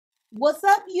What's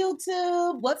up,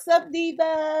 YouTube? What's up,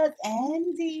 divas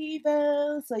and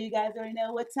divas? So you guys already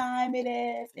know what time it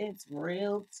is. It's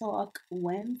Real Talk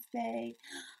Wednesday.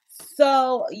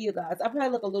 So you guys, I probably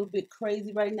look a little bit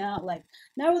crazy right now. Like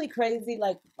not really crazy.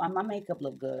 Like my makeup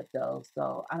look good though,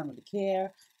 so I don't really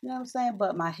care. You know what I'm saying?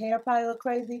 But my hair probably look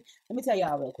crazy. Let me tell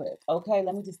y'all real quick. Okay,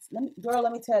 let me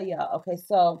tell y'all. Okay,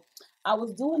 so I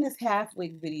was doing this half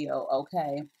wig video.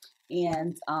 Okay,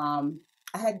 and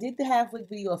I had did the half wig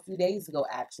video a few days ago.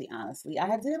 Actually, honestly, I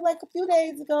had did it like a few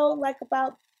days ago, like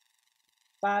about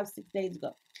 5, 6 days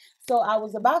ago. So I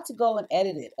was about to go and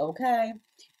edit it, okay?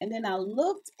 And then I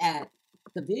looked at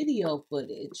the video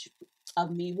footage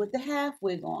of me with the half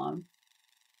wig on.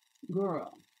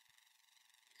 Girl,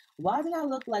 why did I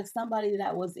look like somebody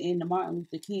that was in the Martin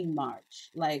Luther King march?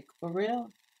 Like for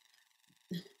real?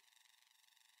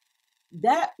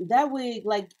 That wig,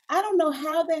 like I don't know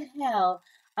how the hell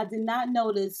I did not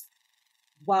notice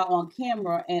while on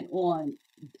camera and on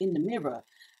in the mirror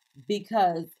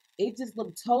because it just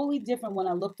looked totally different when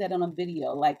I looked at it on a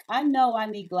video. Like I know I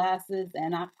need glasses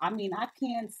and I mean I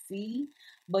can't see,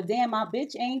 but damn my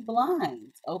bitch ain't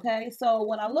blind. Okay. So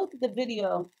when I looked at the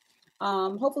video,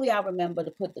 hopefully I'll remember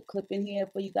to put the clip in here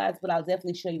for you guys, but I'll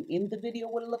definitely show you in the video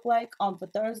what it looked like for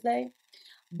Thursday.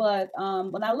 But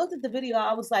when I looked at the video,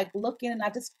 I was like looking and I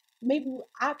just maybe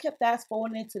I kept fast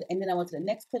forwarding it to and then I went to the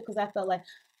next clip because I felt like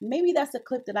maybe that's a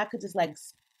clip that I could just like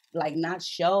not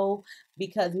show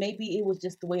because maybe it was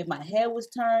just the way my hair was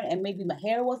turned and maybe my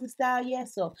hair wasn't styled yet.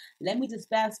 So let me just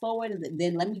fast forward and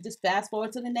then let me just fast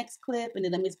forward to the next clip and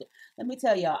then let me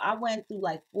tell y'all I went through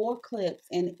like 4 clips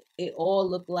and it all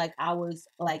looked like I was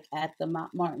like at the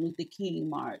Martin Luther King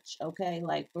march. Okay,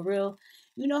 like for real.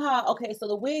 You know how, okay, so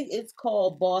the wig is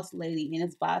called Boss Lady and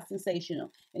it's by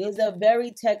Sensational. And it's a very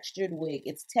textured wig.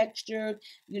 It's textured,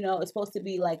 it's supposed to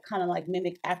be like kind of like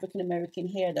mimic African American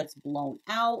hair that's blown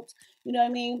out, you know what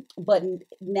I mean? But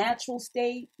natural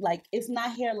state, like it's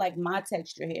not hair like my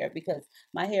texture hair because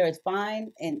my hair is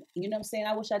fine. And you know what I'm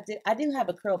saying? I do have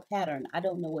a curl pattern. I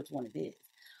don't know which one it is.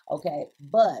 Okay.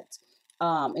 But,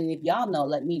 and if y'all know,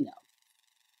 let me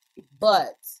know.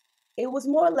 But it was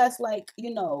more or less like,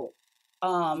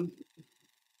 um,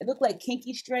 it looked like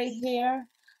kinky straight hair,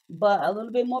 but a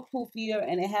little bit more poofier,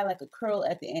 and it had like a curl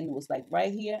at the end. It was like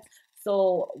right here.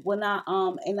 So when I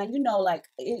and like like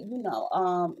it,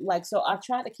 like so I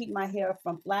tried to keep my hair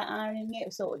from flat ironing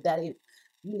it so that it,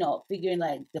 figuring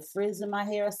like the frizz in my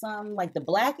hair or something, like the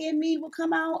black in me would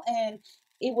come out and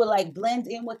it would like blend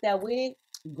in with that wig.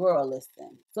 Girl,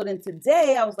 listen. So then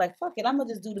today I was like, fuck it, I'm gonna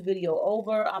just do the video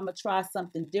over. I'm gonna try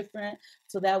something different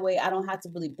so that way I don't have to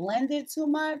really blend it too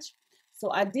much. So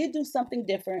I did do something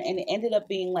different and it ended up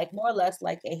being like more or less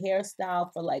like a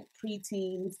hairstyle for like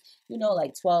preteens,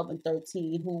 like 12 and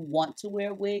 13 who want to wear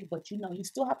a wig, but you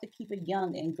still have to keep it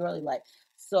young and girly like.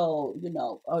 So,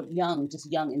 or young,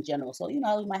 just young in general. So, you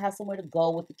might have somewhere to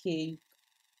go with the kid. You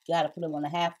gotta put them on a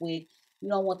half wig. You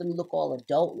don't want them to look all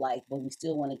adult like, but we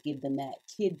still want to give them that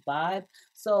kid vibe.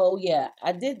 So yeah,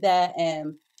 I did that,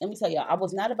 and let me tell you, I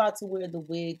was not about to wear the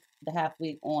wig, the half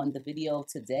wig on the video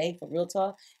today for real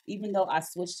talk. Even though I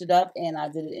switched it up and I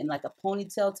did it in like a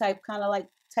ponytail type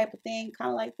of thing, kind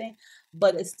of like thing,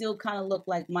 but it still kind of looked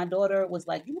like my daughter was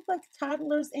like, "You look like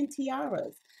toddlers in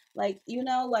tiaras." Like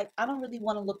like I don't really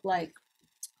want to look like.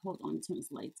 Hold on, turn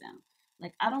this light down.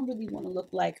 Like I don't really want to look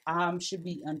like I should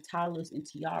be on toddlers and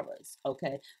tiaras,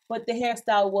 okay? But the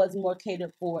hairstyle was more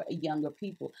catered for younger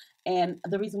people, and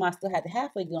the reason why I still had the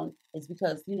halfway on is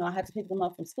because I had to pick them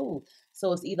up from school.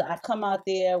 So it's either I come out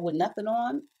there with nothing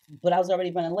on, but I was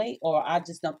already running late, or I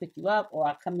just don't pick you up, or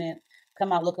I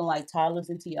come out looking like toddlers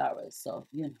and tiaras. So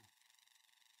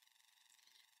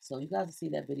so you guys will see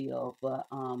that video, but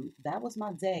that was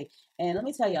my day. And let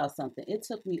me tell y'all something. It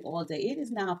took me all day. It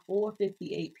is now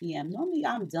 4:58 p.m. Normally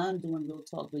I'm done doing real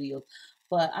talk videos,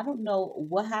 but I don't know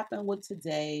what happened with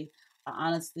today. I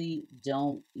honestly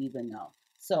don't even know.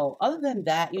 So other than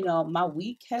that, my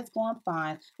week has gone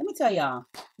fine. Let me tell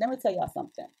y'all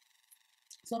something.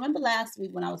 So remember last week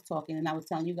when I was talking and I was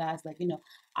telling you guys like,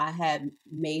 I had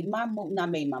made my move, not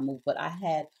made my move, but I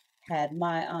had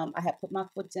put my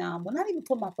foot down. Well, not even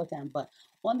put my foot down, but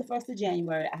on the 1st of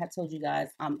January, I had told you guys,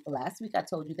 last week I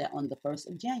told you that on the 1st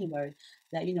of January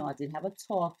that, I did have a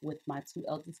talk with my two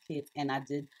eldest kids and I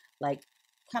did like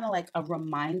kind of like a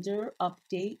reminder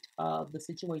update of the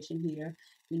situation here,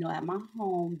 at my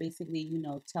home, basically,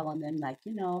 telling them like,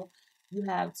 you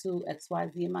have to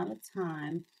XYZ amount of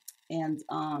time and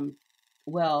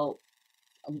well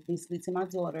basically to my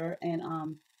daughter and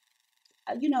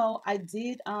I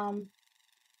did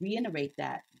reiterate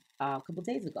that a couple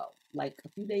days ago. like a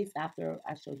few days after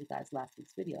I showed you guys last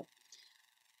week's video.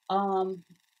 Um,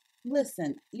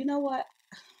 Listen, you know what?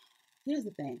 Here's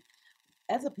the thing.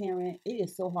 As a parent, it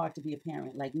is so hard to be a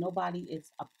parent. Like nobody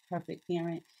is a perfect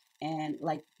parent. And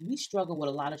like we struggle with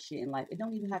a lot of shit in life. It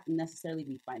don't even have to necessarily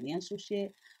be financial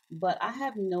shit. But I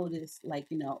have noticed, like,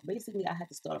 basically I had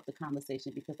to start up the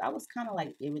conversation because I was kind of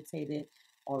like irritated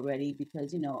already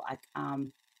because,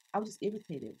 I was just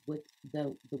irritated with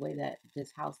the way that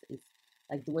this house is,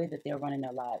 like the way that they're running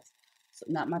their lives. So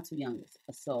not my two youngest.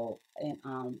 So and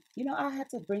I had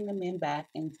to bring them in back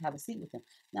and have a seat with them.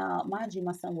 Now, mind you,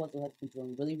 my son Wazoo has been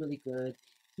doing really, really good.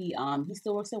 He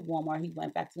still works at Walmart. He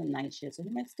went back to the night shift, so he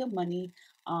makes good money.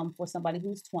 For somebody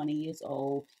who's 20 years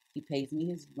old, he pays me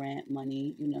his rent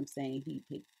money. You know what I'm saying? He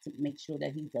pays to make sure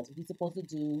that he does what he's supposed to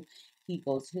do. He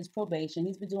goes to his probation.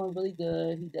 He's been doing really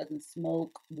good. He doesn't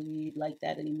smoke weed like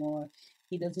that anymore.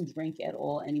 He doesn't drink at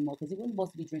all anymore because he wasn't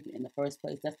supposed to be drinking in the first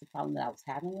place. That's the problem that I was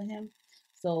having with him.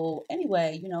 So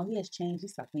anyway, he has changed. He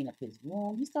started cleaning up his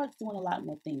room. He starts doing a lot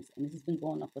more things, and this has been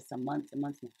going on for some months and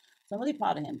months now. So I'm really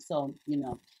proud of him. So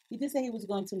he did say he was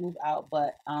going to move out,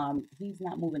 but he's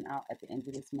not moving out at the end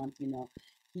of this month.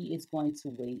 He is going to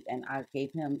wait, and I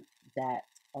gave him that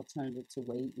alternative to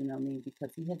wait. You know what I mean?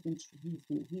 Because he's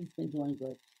been doing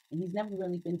good, and he's never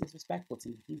really been disrespectful to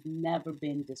me. He's never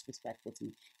been disrespectful to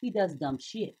me. He does dumb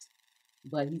shit,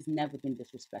 but he's never been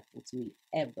disrespectful to me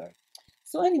ever.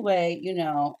 So anyway,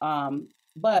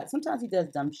 but sometimes he does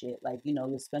dumb shit. Like,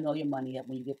 you'll spend all your money up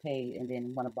when you get paid and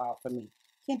then want to borrow from me.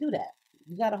 Can't do that.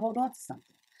 You got to hold on to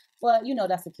something. But,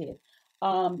 that's a kid.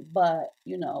 But,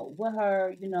 with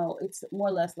her, it's more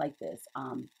or less like this.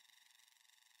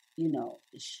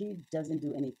 She doesn't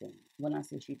do anything. When I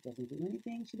say she doesn't do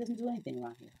anything, she doesn't do anything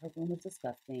around here. Her room is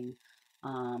disgusting.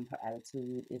 Her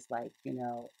attitude is like,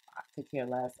 I could care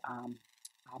less.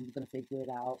 I'm gonna figure it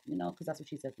out, because that's what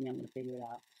she said to me. I'm gonna figure it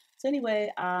out. So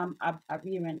anyway, I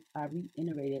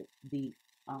reiterated the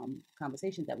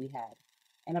conversation that we had,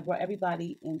 and I brought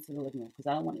everybody into the living room because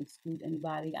I don't want to exclude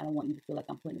anybody. I don't want you to feel like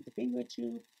I'm pointing the finger at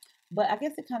you. But I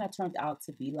guess it kind of turned out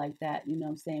to be like that, you know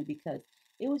what I'm saying? Because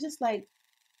it was just like,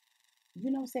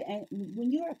 what I'm saying? And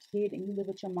when you're a kid and you live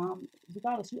with your mom,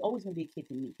 regardless, you're always gonna be a kid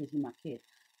to me because you're my kid.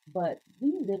 But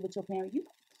when you live with your parent,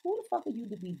 who the fuck are you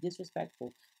to be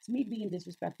disrespectful? To me, being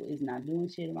disrespectful is not doing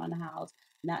shit around the house,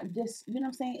 not just, what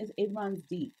I'm saying? It runs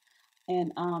deep.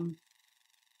 And I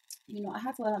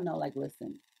have to let her know, like,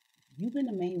 listen, you've been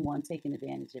the main one taking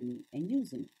advantage of me and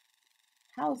using me.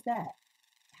 How's that?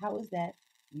 How is that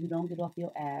you don't get off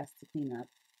your ass to clean up?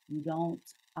 You don't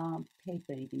pay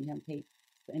for anything. You haven't paid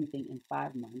for anything in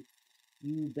 5 months.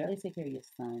 You barely take care of your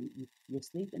son. You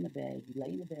sleep in the bed. You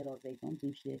lay in the bed all day, don't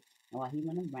do shit. And while he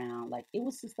running around, like it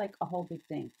was just like a whole big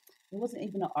thing. It wasn't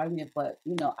even an argument, but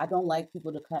I don't like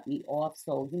people to cut me off.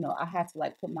 So I had to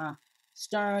like put my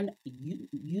stern,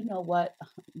 you know what,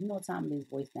 you know what time it is,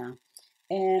 voice down.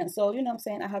 And so what I'm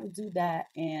saying, I had to do that,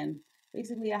 and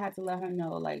basically I had to let her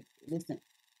know, like, listen,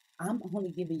 I'm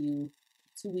only giving you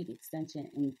 2 week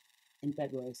extension in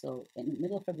February. So in the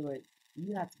middle of February,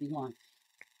 you have to be gone.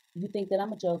 You think that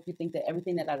I'm a joke. You think that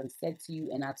everything that I've said to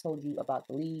you and I told you about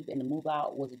the leave and the move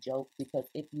out was a joke. Because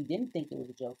if you didn't think it was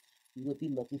a joke, you would be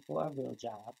looking for a real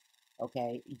job.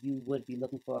 Okay, you would be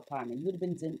looking for an apartment. You would have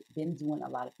been doing a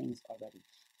lot of things already.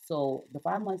 So the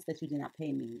 5 months that you did not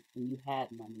pay me and you had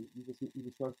money, you was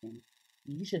working.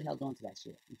 You should have held on to that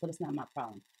shit. But it's not my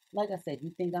problem. Like I said,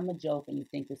 you think I'm a joke and you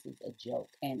think this is a joke,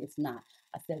 and it's not.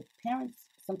 I said parents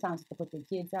sometimes have to put their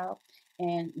kids out,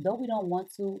 and though we don't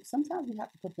want to, sometimes we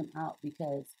have to put them out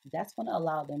because that's going to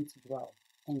allow them to grow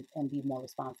and be more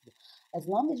responsible. As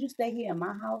long as you stay here in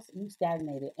my house, you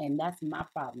stagnated, and that's my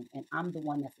problem. And I'm the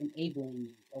one that's enabling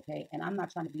you, okay? And I'm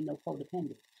not trying to be no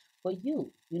codependent, but you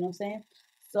know what I'm saying?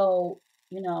 So,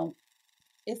 you know,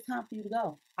 it's time for you to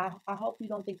go. I hope you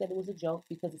don't think that it was a joke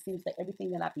because it seems like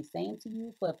everything that I've been saying to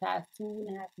you for the past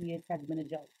 2.5 years has been a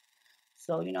joke.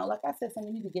 So, like I said, son,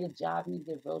 you need to get a job. You need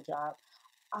to get a real job.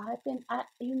 I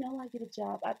get a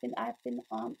job. I've been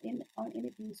in on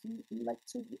interviews like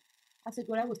 2 years. I said,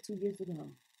 girl, that was 2 years ago.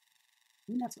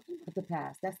 We're not talking about the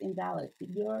past. That's invalid.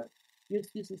 Your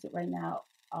excuses right now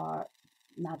are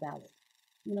not valid.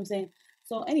 You know what I'm saying?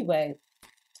 So anyway,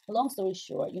 long story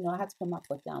short, I had to put my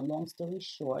foot down. Long story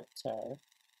shorter,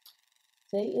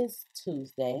 today is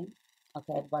Tuesday.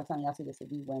 Okay, by the time y'all see this,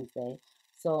 it'll be Wednesday.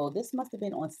 So this must have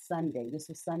been on Sunday. This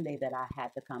was Sunday that I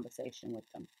had the conversation with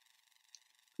them.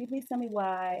 Can you please tell me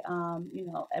why?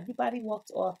 Everybody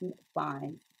walked off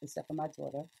fine except for my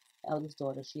daughter, eldest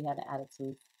daughter. She had an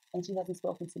attitude. And she hasn't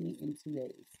spoken to me in 2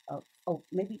 days. Oh,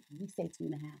 maybe we say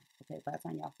 2.5. Okay, by the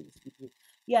time y'all figure it 3.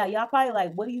 Yeah, y'all probably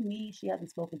like, what do you mean she hasn't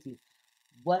spoken to you?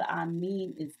 What I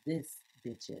mean is this,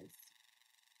 bitches.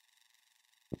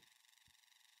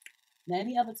 Now,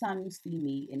 any other time you see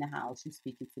me in the house, you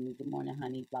speaking to me, good morning,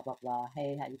 honey, blah, blah, blah.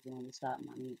 Hey, how you doing? What's up,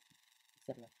 mommy?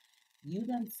 Etc. You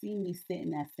done see me sit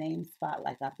in that same spot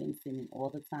like I've been sitting all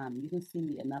the time. You done see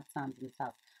me enough times in this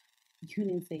house. You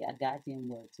didn't say a goddamn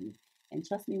word to me. And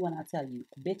trust me when I tell you,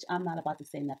 bitch, I'm not about to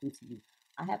say nothing to you.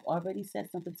 I have already said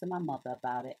something to my mother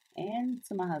about it, and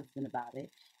to my husband about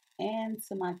it, and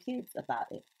to my kids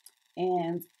about it.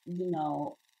 And,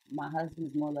 my husband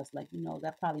is more or less like,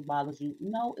 that probably bothers you.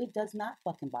 No, it does not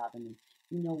fucking bother me.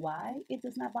 You know why it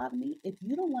does not bother me? If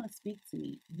you don't want to speak to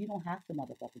me, you don't have to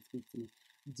motherfucking speak to me.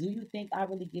 Do you think I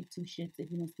really give two shits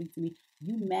if you don't speak to me?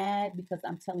 You mad because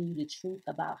I'm telling you the truth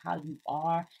about how you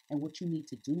are and what you need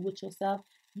to do with yourself?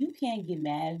 You can't get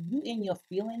mad. You in your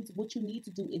feelings. What you need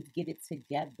to do is get it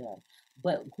together.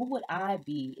 But who would I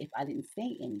be if I didn't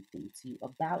say anything to you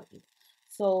about it?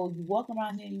 So you walk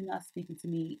around here and you're not speaking to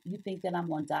me. You think that I'm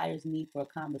on dire's need for a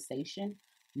conversation?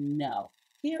 No.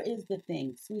 Here is the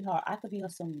thing, sweetheart. I could be on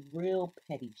some real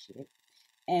petty shit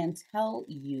and tell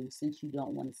you, since you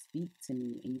don't want to speak to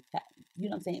me, and you know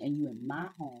what I'm saying, and you in my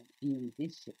home and you ain't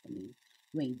did shit for me,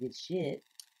 you ain't did shit,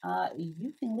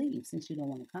 you can leave since you don't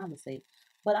want to conversate.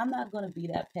 But I'm not going to be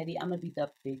that petty. I'm going to be the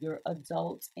bigger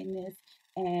adult in this,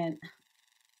 and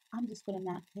I'm just going to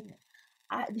not care.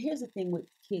 Here's the thing with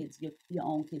kids, your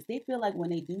own kids. They feel like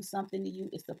when they do something to you,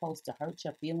 it's supposed to hurt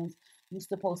your feelings. You're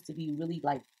supposed to be really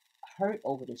like hurt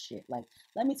over the shit. Like,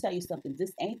 let me tell you something.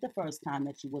 This ain't the first time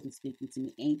that you wasn't speaking to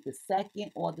me. Ain't the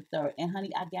second or the third. And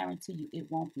honey, I guarantee you it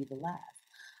won't be the last.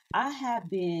 I have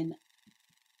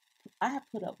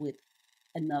put up with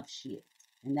enough shit.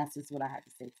 And that's just what I have to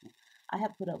say to him. I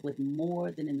have put up with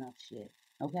more than enough shit.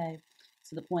 Okay?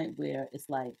 To the point where it's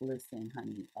like, listen,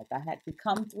 honey, like I had to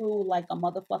come through like a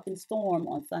motherfucking storm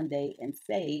on Sunday and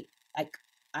say, like,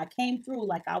 I came through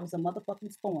like I was a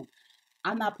motherfucking storm.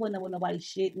 I'm not putting up with nobody's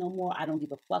shit no more. I don't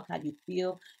give a fuck how you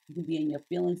feel. You can be in your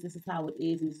feelings. This is how it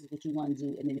is, and this is what you want to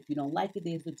do. And then if you don't like it,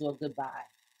 there's the door. Goodbye.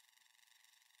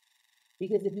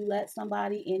 Because if you let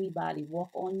anybody walk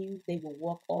on you, they will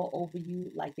walk all over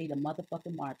you like they the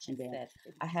motherfucking marching band.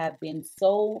 I have been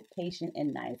so patient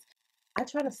and nice. I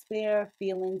try to spare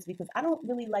feelings because I don't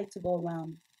really like to go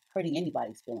around hurting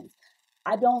anybody's feelings.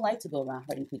 I don't like to go around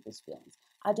hurting people's feelings.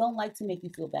 I don't like to make you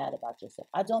feel bad about yourself.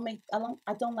 I don't like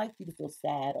you to feel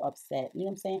sad or upset. You know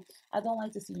what I'm saying? I don't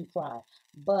like to see you cry.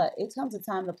 But it comes a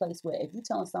time and a place where if you're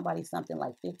telling somebody something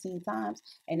like 15 times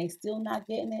and they still not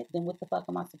getting it, then what the fuck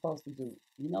am I supposed to do?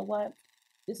 You know what?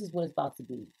 This is what it's about to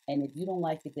be. And if you don't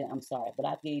like it, then I'm sorry. But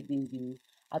I've given you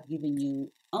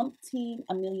a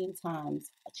million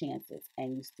times chances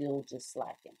and you still just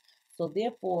slacking. So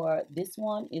therefore, this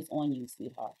one is on you,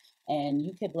 sweetheart. And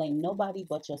you can blame nobody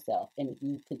but yourself. And if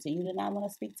you continue to not want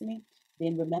to speak to me,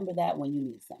 then remember that when you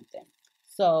need something.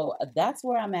 So that's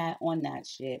where I'm at on that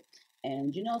shit.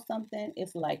 And you know something?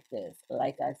 It's like this,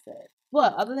 like I said.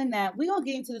 But other than that, we're going to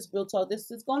get into this real talk. This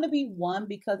is going to be one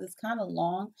because it's kind of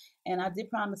long. And I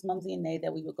did promise Mumsy and Nay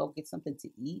that we would go get something to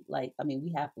eat. Like, I mean,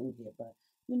 we have food here, but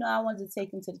I wanted to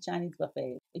take him to the Chinese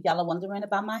buffet. If y'all are wondering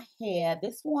about my hair,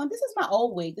 this is my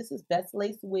old wig. This is Best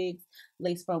Lace Wigs,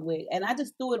 lace front wig. And I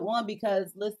just threw it on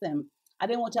because, listen, I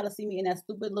didn't want y'all to see me in that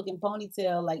stupid looking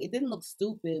ponytail. Like, it didn't look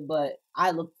stupid, but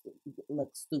I look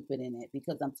stupid in it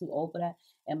because I'm too old for that.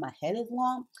 And my head is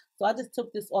long. So I just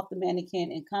took this off the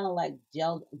mannequin and kind of like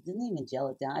didn't even gel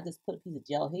it down. I just put a piece of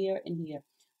gel here and here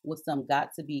with some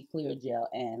got to be clear gel.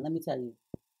 And let me tell you,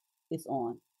 it's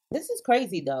on. This is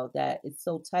crazy, though, that it's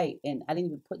so tight. And I didn't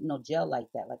even put no gel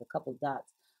like that, like a couple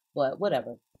dots. But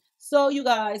whatever. So, you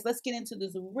guys, let's get into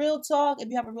this real talk. If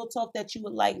you have a real talk that you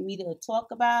would like me to talk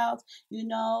about, when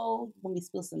we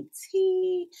spill some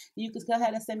tea, you can go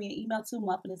ahead and send me an email to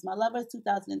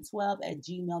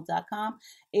muffinismylovers2012@gmail.com.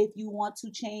 If you want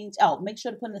to change, make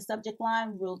sure to put in the subject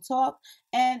line, real talk.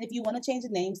 And if you want to change the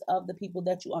names of the people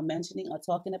that you are mentioning or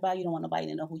talking about, you don't want nobody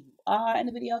to know who you are in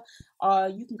the video,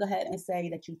 you can go ahead and say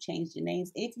that you changed your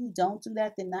names. If you don't do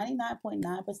that, then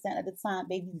 99.9% of the time,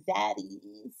 baby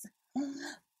zaddies,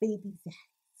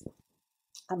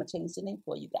 I'm going to change the name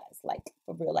for you guys. Like,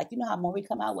 for real. Like, you know how Maury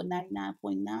come out with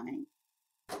 99.9?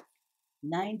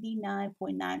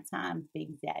 99.9 times,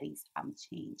 baby daddies, I'm going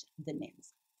to change the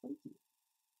names for you.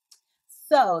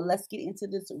 So, let's get into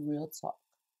this real talk.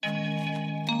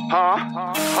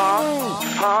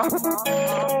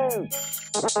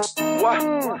 What?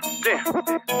 Damn.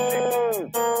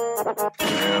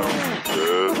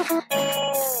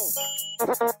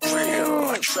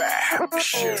 Real trap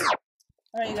shit.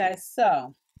 All right, you guys.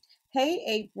 So, hey,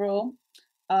 April.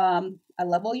 I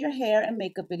love all your hair and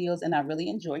makeup videos, and I really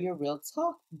enjoy your real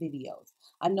talk videos.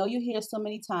 I know you hear so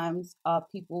many times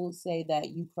people say that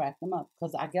you crack them up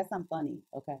because I guess I'm funny.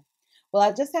 Okay. Well,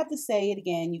 I just have to say it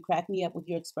again. You crack me up with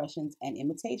your expressions and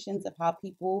imitations of how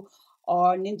people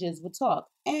or ninjas would talk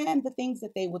and the things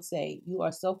that they would say. You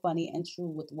are so funny and true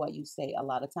with what you say a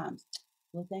lot of times.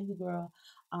 Well, thank you, girl.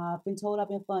 I've been told I've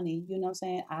been funny. You know what I'm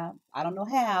saying? I don't know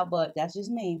how, but that's just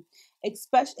me.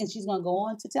 Especially, and she's gonna go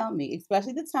on to tell me,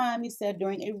 especially the time you said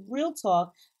during a real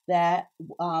talk that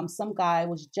some guy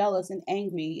was jealous and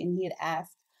angry, and he had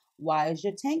asked, "Why is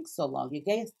your tank so long?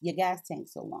 Your gas tank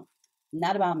so long?"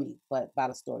 Not about me, but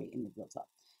about a story in the real talk.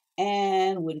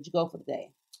 And where did you go for the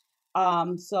day?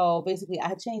 So basically I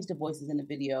had changed the voices in the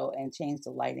video and changed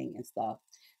the lighting and stuff.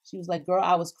 She was like, "Girl,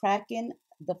 I was cracking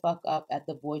the fuck up at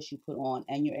the voice you put on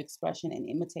and your expression and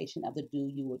imitation of the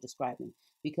dude you were describing.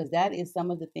 Because that is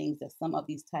some of the things that some of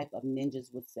these type of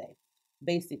ninjas would say."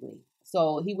 Basically.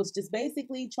 So he was just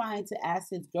basically trying to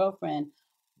ask his girlfriend,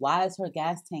 why is her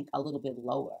gas tank a little bit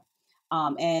lower?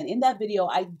 And in that video,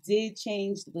 I did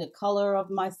change the color of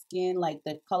my skin, like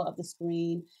the color of the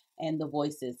screen and the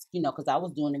voices, because I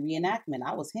was doing a reenactment.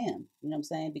 I was him, you know what I'm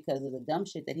saying? Because of the dumb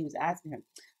shit that he was asking her.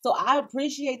 So I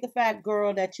appreciate the fact,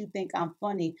 girl, that you think I'm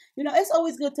funny. It's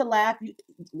always good to laugh.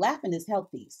 Laughing is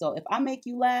healthy. So if I make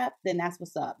you laugh, then that's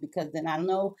what's up, because then I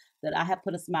know that I have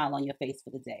put a smile on your face for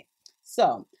the day.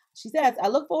 So she says, "I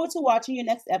look forward to watching your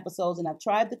next episodes, and I've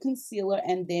tried the concealer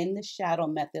and then the shadow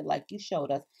method like you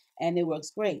showed us, and it works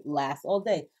great. Lasts all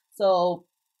day." So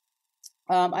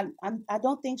I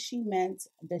don't think she meant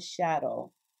the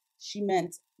shadow. She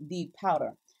meant the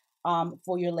powder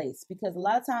for your lace, because a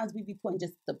lot of times we be putting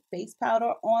just the face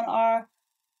powder on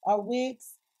our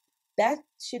wigs. That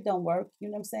shit don't work. You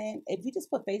know what I'm saying? If you just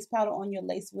put face powder on your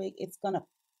lace wig, it's gonna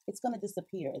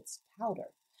disappear. It's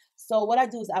powder. So what I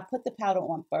do is I put the powder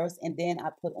on first, and then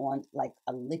I put on like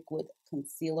a liquid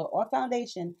concealer or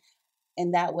foundation,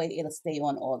 and that way it'll stay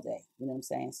on all day. You know what I'm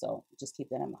saying? So just keep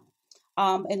that in mind.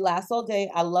 And last all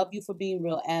day, I love you for being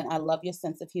real, and I love your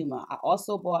sense of humor. I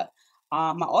also bought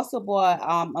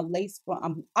a lace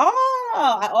front.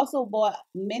 I also bought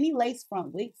many lace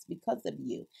front wigs because of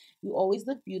you. You always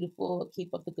look beautiful.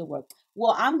 Keep up the good work.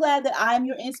 Well, I'm glad that I'm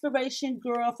your inspiration,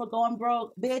 girl, for going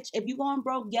broke, bitch. If you going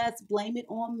broke, yes, blame it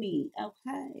on me.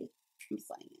 Okay, I'm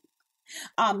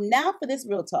saying. Now for this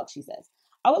real talk, she says,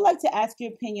 "I would like to ask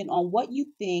your opinion on what you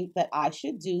think that I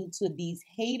should do to these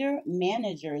hater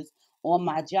managers on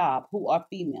my job who are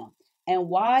female, and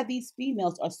why these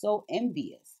females are so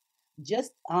envious.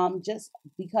 Just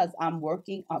because I'm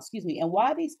working, excuse me, and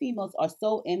why these females are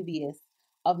so envious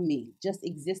of me just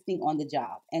existing on the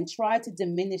job and try to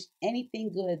diminish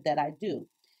anything good that I do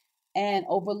and I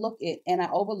overlook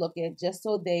it just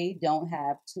so they don't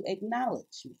have to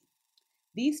acknowledge me.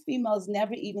 These females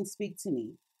never even speak to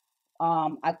me.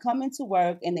 I come into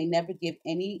work and they never give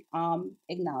any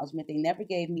acknowledgement. They never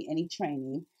gave me any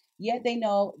training. Yet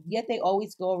they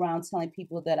always go around telling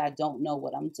people that I don't know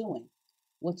what I'm doing,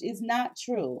 which is not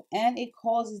true. And it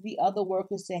causes the other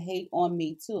workers to hate on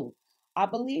me too. I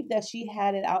believe that she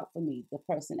had it out for me, the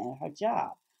person at her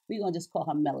job. We're going to just call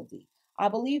her Melody. I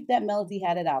believe that Melody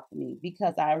had it out for me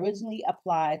because I originally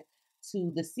applied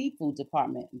to the seafood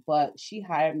department, but she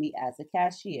hired me as a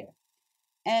cashier.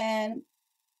 And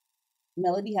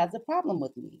Melody has a problem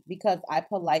with me because I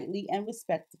politely and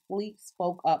respectfully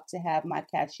spoke up to have my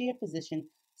cashier position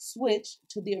switched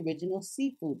to the original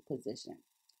seafood position.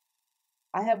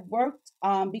 I have worked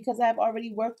because I have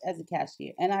already worked as a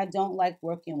cashier and I don't like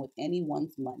working with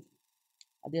anyone's money.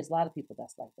 There's a lot of people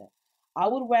that's like that. I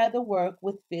would rather work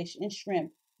with fish and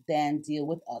shrimp than deal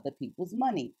with other people's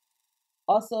money.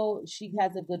 Also, she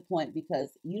has a good point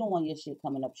because you don't want your shit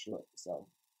coming up short. So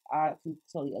I can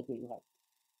totally agree with her.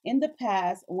 In the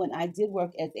past, when I did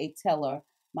work as a teller,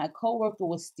 my coworker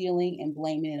was stealing and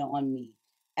blaming it on me.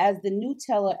 As the new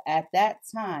teller at that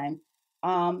time,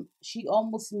 she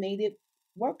almost made it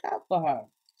work out for her.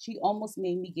 She almost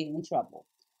made me get in trouble.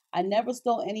 I never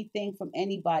stole anything from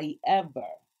anybody ever,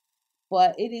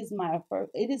 but it is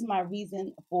my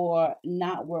reason for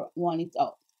not wanting to.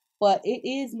 Oh, but it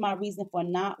is my reason for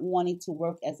not wanting to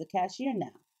work as a cashier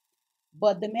now.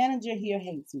 But the manager here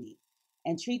hates me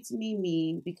and treats me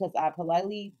mean because I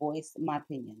politely voiced my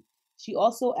opinion. She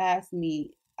also asked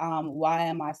me, why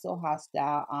am I so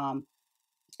hostile?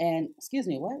 And excuse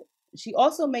me, what? She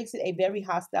also makes it a very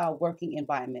hostile working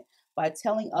environment by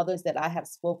telling others that I have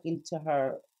spoken to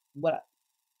her. What?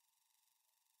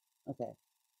 Okay,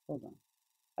 hold on.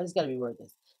 I just got to reword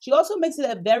this. She also makes it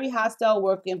a very hostile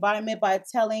work environment by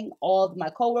telling all of my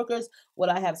coworkers what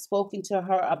I have spoken to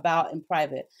her about in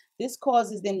private. This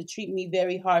causes them to treat me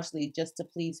very harshly just to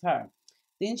please her.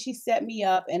 Then she set me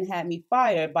up and had me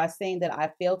fired by saying that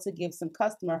I failed to give some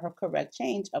customer her correct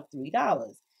change of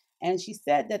 $3. And she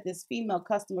said that this female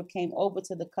customer came over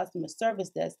to the customer service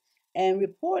desk and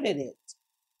reported it.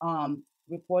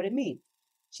 Reported me.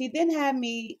 She then had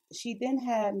me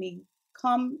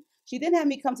come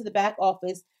to the back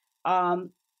office,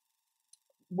 um,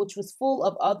 which was full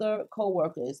of other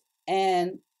coworkers,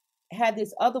 and had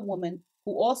this other woman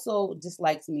who also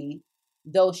dislikes me,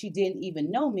 though she didn't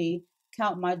even know me,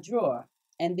 count my drawer.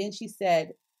 And then she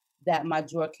said that my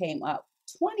drawer came up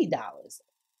 $20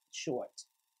 short.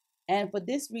 And for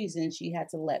this reason, she had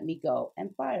to let me go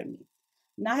and fire me.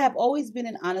 Now, I have always been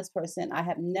an honest person. I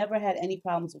have never had any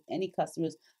problems with any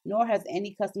customers, nor has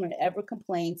any customer ever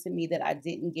complained to me that I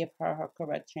didn't give her her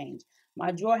correct change.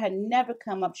 My drawer had never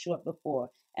come up short before,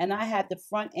 and I had the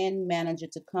front end manager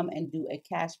to come and do a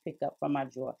cash pickup from my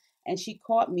drawer. And she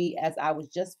caught me as I was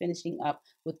just finishing up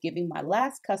with giving my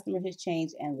last customer his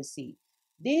change and receipt.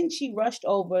 Then when she rushed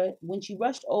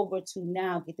over to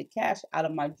now get the cash out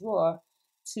of my drawer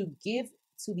to give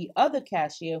to the other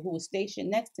cashier who was stationed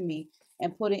next to me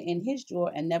and put it in his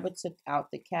drawer and never took out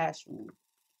the cash room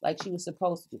like she was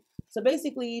supposed to. So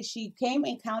basically, she came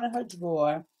and counted her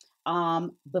drawer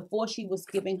before she was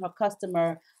giving her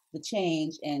customer the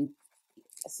change, and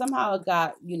somehow it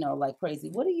got, like crazy.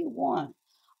 What do you want?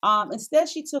 Instead,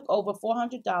 she took over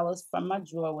 $400 from my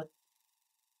drawer with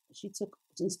she took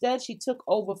instead she took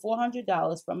over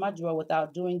 $400 from my drawer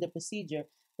without doing the procedure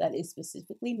that is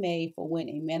specifically made for when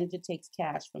a manager takes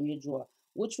cash from your drawer,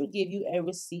 which would give you a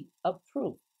receipt of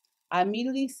proof. I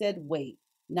immediately said, "Wait,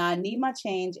 now I need my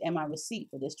change and my receipt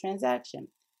for this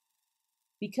transaction."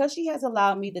 Because she has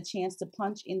allowed me the chance to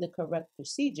punch in the correct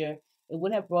procedure, it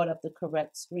would have brought up the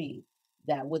correct screen.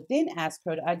 That would then ask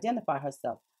her to identify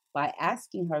herself by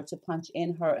asking her to punch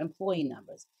in her employee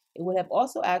numbers. It would have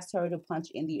also asked her to punch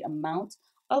in the amount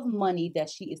of money that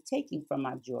she is taking from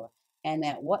my drawer and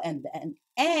at what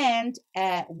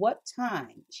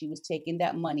time she was taking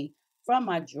that money from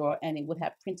my drawer, and it would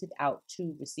have printed out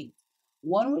two receipts.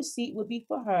 One receipt would be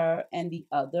for her and the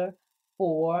other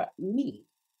for me,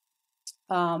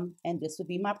 and this would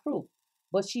be my proof.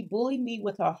 But she bullied me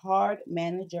with her hard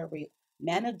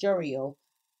managerial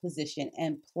position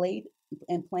and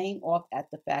playing off at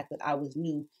the fact that I was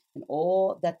new and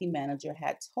all that the manager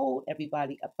had told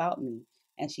everybody about me,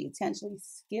 and she intentionally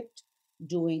skipped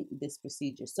doing this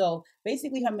procedure. So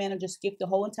basically, her manager skipped the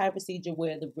whole entire procedure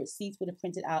where the receipts would have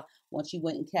printed out when she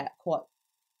went and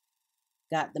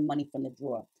got the money from the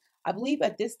drawer. I believe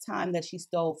at this time that she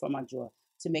stole from my drawer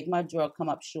to make my drawer come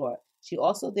up short. She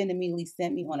also then immediately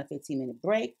sent me on a 15-minute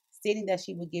break, stating that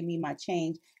she would give me my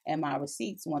change and my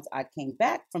receipts once I came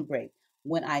back from break,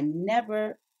 when I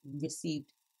never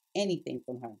received anything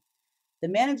from her. The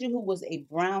manager, who was a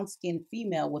brown skinned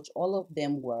female, which all of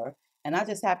them were, and I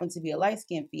just happened to be a light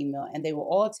skinned female, and they were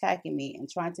all attacking me and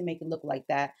trying to make it look like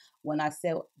that when I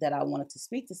said that I wanted to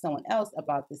speak to someone else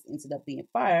about this instead of being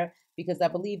fired because I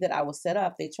believe that I was set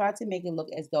up. They tried to make it look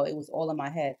as though it was all in my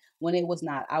head when it was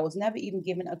not. I was never even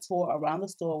given a tour around the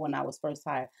store when I was first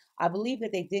hired. I believe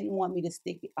that they didn't want me to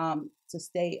stick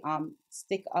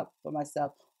up for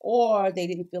myself, or they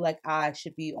didn't feel like I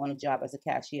should be on a job as a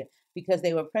cashier because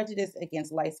they were prejudiced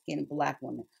against light-skinned black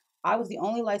women. I was the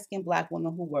only light-skinned black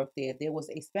woman who worked there. There was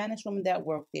a Spanish woman that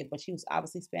worked there, but she was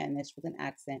obviously Spanish with an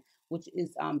accent, which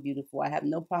is beautiful. I have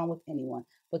no problem with anyone.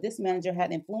 But this manager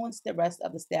had influenced the rest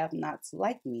of the staff not to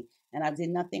like me, and I did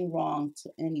nothing wrong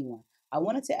to anyone. I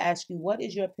wanted to ask you, what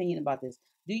is your opinion about this?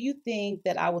 Do you think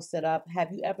that I was set up?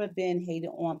 Have you ever been hated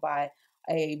on by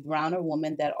a browner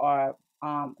woman that are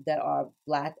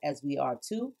black as we are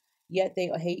too? Yet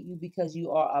they hate you because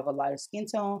you are of a lighter skin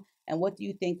tone. And what do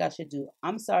you think I should do?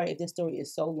 I'm sorry if this story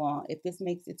is so long. If this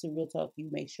makes it to Real Talk, you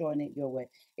may shorten it your way.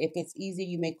 If it's easy,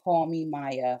 you may call me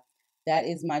Maya. That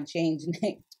is my changed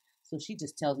name. So she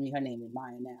just tells me her name is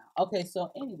Maya now. Okay,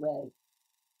 so anyway,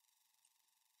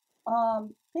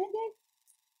 Pancake?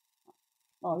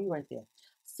 Oh, you're right there.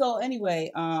 So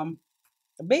anyway,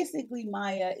 basically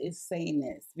Maya is saying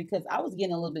this because I was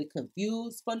getting a little bit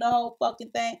confused from the whole fucking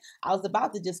thing. I was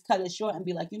about to just cut it short and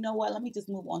be like, you know what, let me just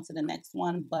move on to the next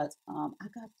one, but I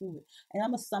got through it, and I'm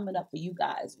gonna sum it up for you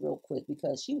guys real quick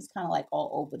because she was kind of like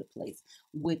all over the place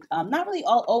with not really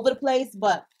all over the place,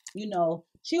 but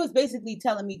she was basically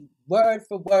telling me word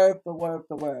for word for word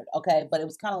for word, okay, but it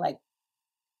was kind of like,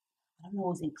 I don't know, it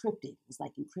was encrypted. It was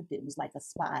like encrypted. It was like a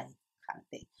spy. kind of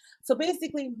thing. So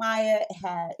basically, Maya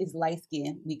is light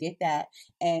skinned. We get that,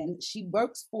 and she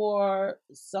works for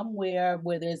somewhere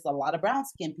where there's a lot of brown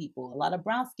skinned people, a lot of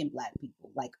brown skinned black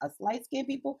people, like us light skinned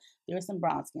people. There's some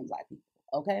brown skinned black people.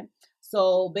 Okay,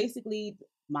 so basically,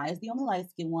 Maya's the only light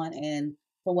skinned one, and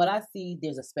from what I see,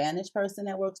 there's a Spanish person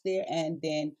that works there, and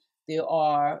then there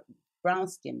are brown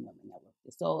skinned women that work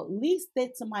there. So at least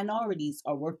that some minorities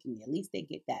are working there. At least they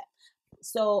get that.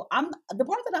 So I'm the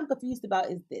part that I'm confused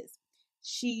about is this.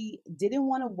 She didn't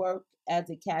want to work as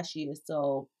a cashier,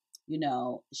 so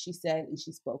she said and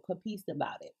she spoke her piece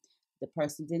about it. The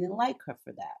person didn't like her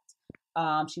for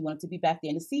that. She wanted to be back there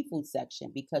in the seafood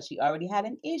section because she already had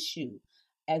an issue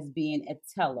as being a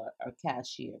teller or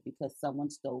cashier because someone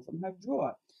stole from her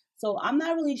drawer. So I'm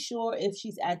not really sure if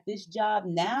she's at this job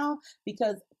now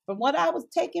because from what I was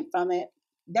taking from it,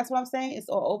 that's what I'm saying. It's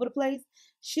all over the place.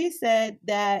 She said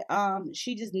that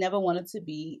she just never wanted to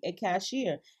be a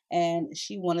cashier and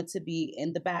she wanted to be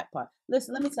in the back part.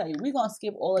 Listen, let me tell you, we're gonna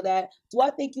skip all of that. Do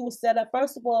I think you were set up?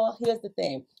 First of all, here's the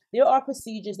thing: there are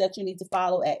procedures that you need to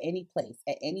follow at any place,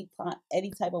 at any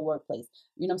type of workplace.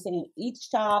 You know what I'm saying? Each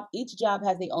job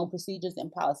has their own procedures and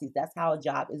policies. That's how a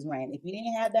job is ran. If you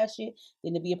didn't have that shit,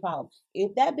 then it'd be a problem.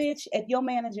 If your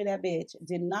manager, that bitch,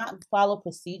 did not follow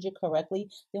procedure correctly,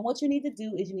 then what you need to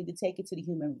do is you need to take it to the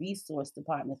human resource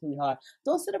department, sweetheart.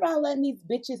 Don't sit around letting these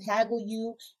bitches haggle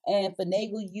you and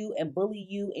finagle you and bully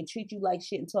you and treat you like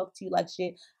shit and talk to you like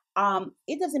shit.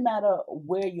 It doesn't matter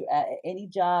where you're at any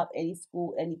job, any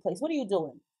school, any place. What are you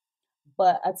doing?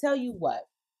 But I tell you what,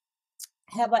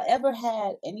 have I ever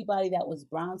had anybody that was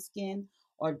brown skin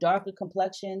or darker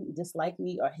complexion dislike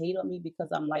me or hate on me because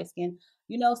I'm light skinned?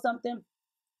 You know something?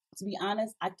 To be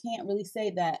honest, I can't really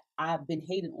say that I've been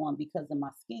hated on because of my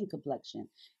skin complexion.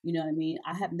 You know what I mean?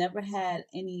 I have never had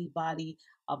anybody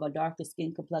of a darker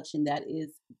skin complexion that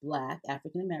is black,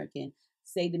 African American,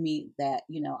 say to me that,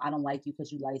 I don't like you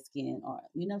because you light skin or,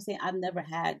 you know what I'm saying? I've never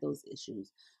had those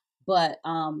issues. But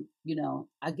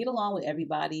I get along with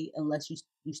everybody unless you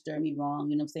stir me wrong,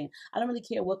 you know what I'm saying? I don't really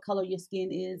care what color your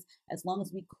skin is, as long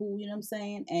as we cool, you know what I'm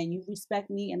saying? And you respect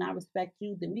me and I respect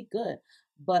you, then we good.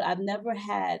 But I've never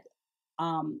had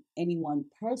anyone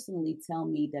personally tell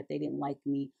me that they didn't like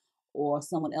me or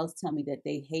someone else tell me that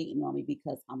they hating on me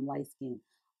because I'm light skinned.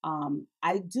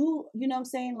 I do, you know what I'm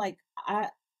saying? Like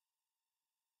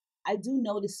I do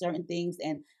notice certain things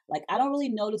and like I don't really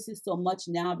notice it so much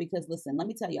now because listen, let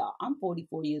me tell y'all, I'm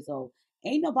 44 years old.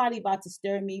 Ain't nobody about to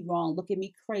stare me wrong, look at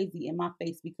me crazy in my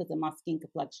face because of my skin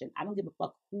complexion. I don't give a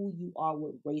fuck who you are,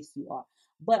 what race you are.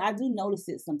 But I do notice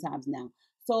it sometimes now.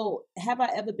 So have I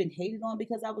ever been hated on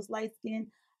because I was light skinned?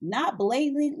 Not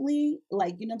blatantly,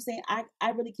 like you know what I'm saying?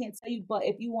 I really can't tell you, but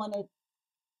if you want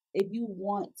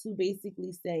to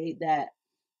basically say that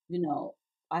you know,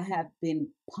 I have been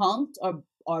punked or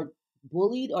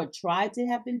bullied or tried to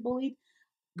have been bullied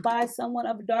by someone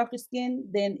of darker skin,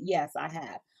 then yes, I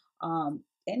have.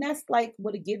 And that's like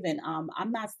what a given.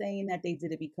 I'm not saying that they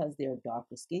did it because they're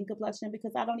darker skin complexion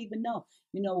because I don't even know.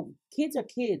 Kids are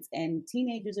kids and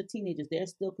teenagers are teenagers. They're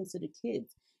still considered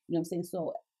kids. You know what I'm saying?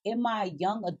 So in my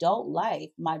young adult life,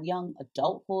 my young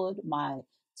adulthood, my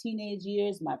teenage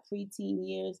years, my preteen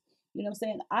years, you know what I'm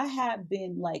saying? I have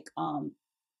been like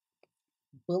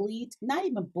bullied, not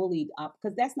even bullied up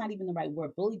because that's not even the right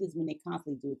word. Bullied is when they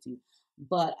constantly do it to you.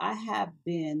 But I have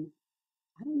been,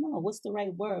 I don't know what's the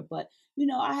right word, but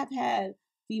I have had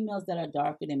females that are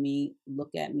darker than me look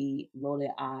at me, roll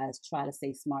their eyes, try to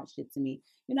say smart shit to me.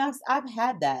 I've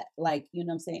had that, like, you know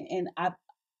what I'm saying? And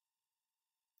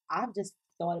I've just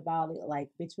thought about it like,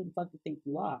 bitch, who the fuck do you think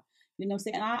you are? You know what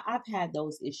I'm saying? I've had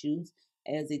those issues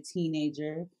as a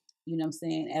teenager, you know what I'm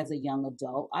saying, as a young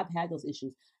adult. I've had those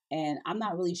issues. And I'm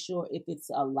not really sure if it's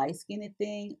a light skinned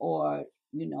thing or,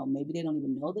 maybe they don't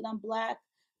even know that I'm black.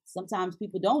 Sometimes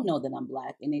people don't know that I'm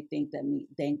black and they think that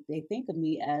they think of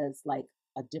me as like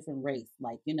a different race.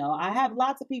 Like, I have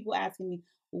lots of people asking me,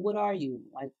 well, what are you?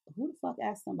 Like, who the fuck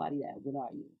asked somebody that? What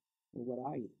are you? Well,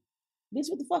 what are you? Bitch,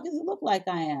 what the fuck does it look like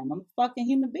I am? I'm a fucking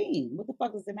human being. What the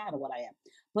fuck does it matter what I am?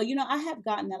 But I have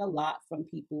gotten that a lot from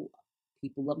people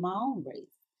of my own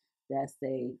race that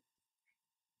say,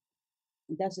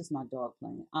 that's just my dog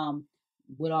playing.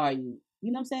 What are you?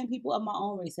 You know what I'm saying? People of my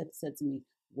own race have said to me,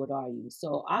 what are you?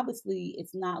 So obviously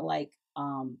it's not like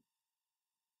I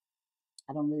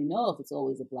don't really know if it's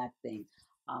always a black thing.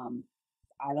 Um,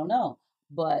 I don't know.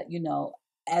 But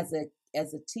as a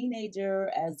teenager,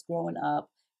 as growing up,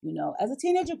 as a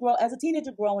teenager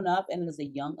growing up, and as a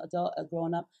young adult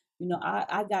growing up,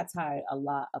 I got tired a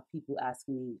lot of people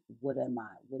asking me, "What am I?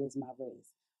 What is my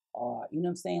race?" Or you know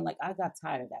what I'm saying? Like I got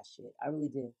tired of that shit. I really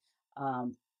did.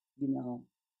 Um, you know,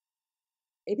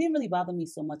 it didn't really bother me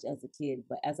so much as a kid,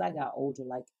 but as I got older,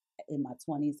 like in my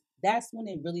 20s, that's when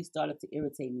it really started to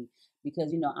irritate me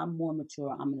because, I'm more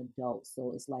mature, I'm an adult.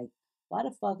 So it's like, why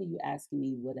the fuck are you asking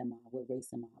me what am I, what race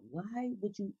am I? Why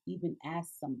would you even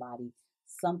ask somebody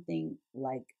something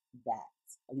like that?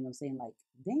 You know what I'm saying? Like,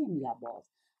 damn, you got balls.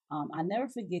 I never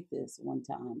forget this one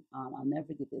time. I'll never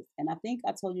forget this. And I think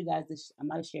I told you guys this, I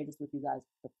might have shared this with you guys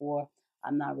before.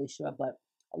 I'm not really sure, but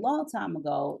a long time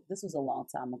ago, this was a long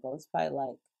time ago, it's probably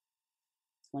like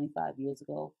 25 years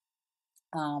ago.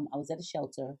 I was at a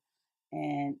shelter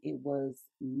and it was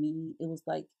me. It was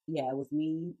like, yeah, it was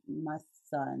me, my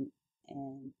son,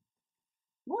 and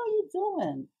what are you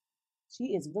doing?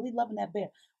 She is really loving that bear.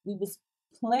 We was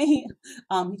playing,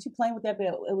 she playing with that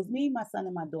bear. It was me, my son,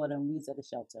 and my daughter, and we was at a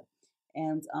shelter.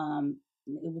 And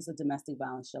it was a domestic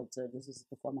violence shelter. This was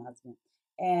before my husband.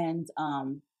 And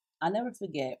I never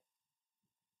forget,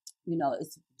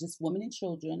 it's just women and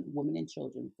children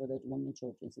for the women and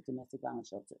children. It's a domestic violence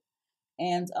shelter.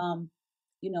 And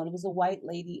there was a white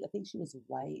lady. I think she was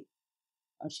white,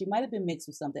 or she might have been mixed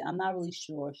with something. I'm not really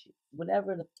sure.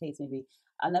 Whatever the case may be,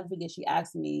 I'll never forget. She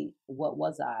asked me, "What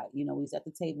was I?" We was at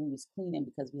the table. We was cleaning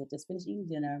because we had just finished eating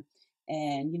dinner,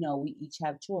 and we each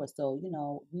have chores. So we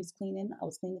was cleaning. I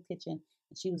was cleaning the kitchen,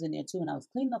 and she was in there too. And I was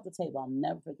cleaning up the table. I'll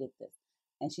never forget this.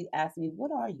 And she asked me,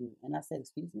 "What are you?" And I said,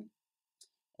 "Excuse me."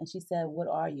 And she said, "What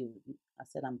are you?" I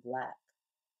said, "I'm black."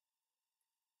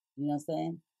 You know what I'm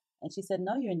saying? And she said,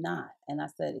 "No, you're not." And I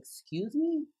said, "Excuse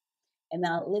me?" And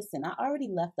now listen, I already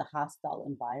left the hostile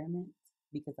environment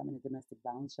because I'm in a domestic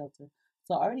violence shelter.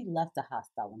 So I already left the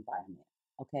hostile environment.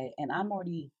 Okay. And I'm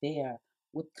already there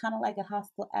with kind of like a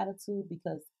hostile attitude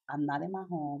because I'm not in my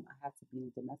home. I have to be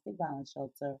in a domestic violence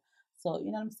shelter. So,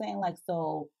 you know what I'm saying? Like,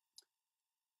 so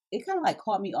it kind of like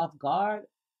caught me off guard.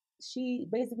 She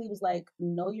basically was like,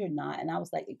 "No, you're not." And I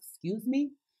was like, "Excuse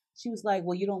me?" She was like,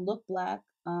 "Well, you don't look black.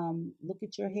 Look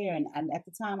at your hair." And at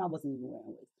the time, I wasn't even wearing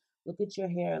wigs. Look at your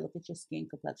hair, look at your skin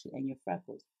complexion, and your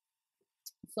freckles.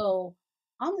 So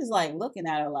I'm just like looking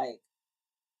at her like,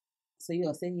 so you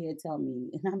gonna sit here and tell me,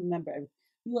 and I remember,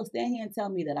 you gonna stand here and tell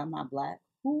me that I'm not black?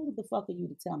 Who the fuck are you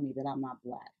to tell me that I'm not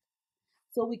black?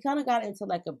 So we kind of got into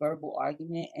like a verbal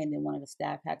argument, and then one of the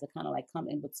staff had to kind of like come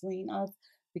in between us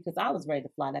because I was ready to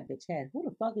fly that bitch head. Who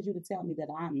the fuck is you to tell me that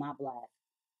I'm not black?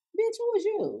 Bitch, who is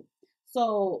you?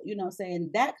 So, what I'm saying,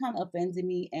 that kind of offended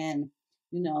me. And,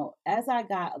 as I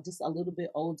got just a little bit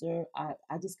older, I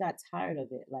just got tired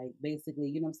of it. Like,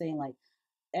 basically, what I'm saying? Like,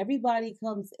 everybody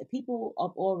comes, people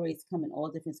of all race come in all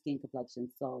different skin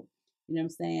complexions. So, what I'm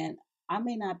saying? I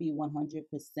may not be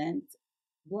 100%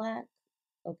 black,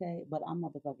 okay, but I'm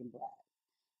motherfucking black.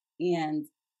 And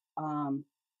um,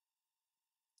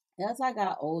 as I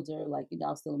got older, like, I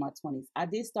was still in my 20s, I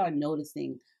did start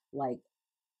noticing like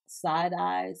side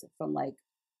eyes from like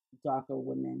darker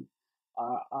women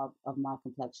are of my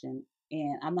complexion.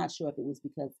 And I'm not sure if it was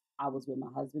because I was with my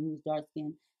husband who's dark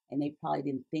skinned and they probably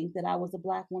didn't think that I was a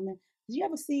black woman. Did you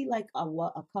ever see like a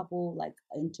couple, like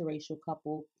an interracial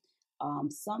couple?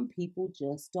 Some people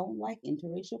just don't like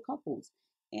interracial couples.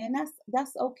 And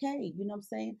that's okay. You know what I'm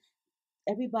saying?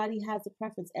 Everybody has a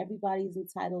preference. Everybody's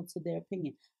entitled to their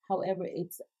opinion. However,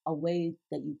 it's a way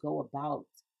that you go about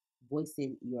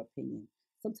voicing your opinion.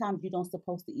 Sometimes you don't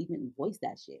supposed to even voice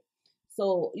that shit.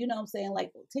 So, you know what I'm saying?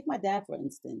 Like, take my dad, for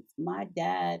instance. My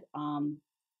dad,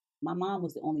 my mom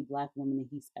was the only black woman that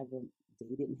he's ever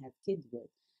dated and had kids with.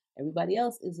 Everybody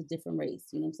else is a different race,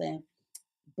 you know what I'm saying?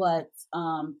 But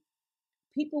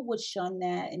people would shun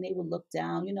that and they would look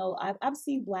down. I've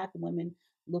seen black women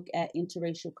look at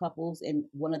interracial couples, and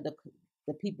one of the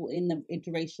people in the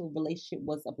interracial relationship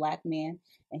was a black man,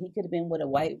 and he could have been with a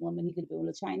white woman, he could have been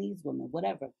with a Chinese woman,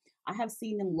 whatever. I have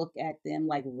seen them look at them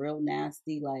like real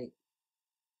nasty, like,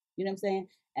 you know what I'm saying?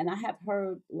 And I have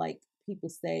heard like people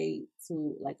say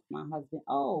to like my husband,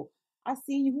 "Oh, I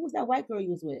seen you. Who was that white girl you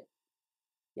was with?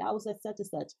 Y'all was at such and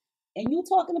such." And you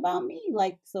talking about me,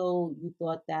 like, so you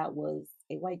thought that was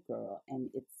a white girl, and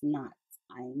it's not.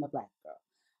 I am a black girl.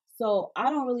 So I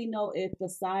don't really know if the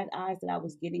side eyes that I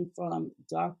was getting from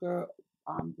darker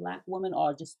black women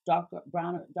or just darker,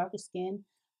 browner, darker skin,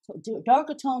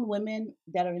 darker toned women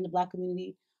that are in the black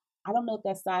community. I don't know if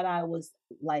that side eye was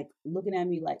like looking at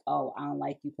me like, "Oh, I don't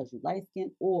like you because you light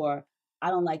skin," or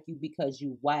 "I don't like you because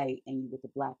you white and you with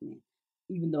a black man,"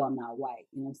 even though I'm not white.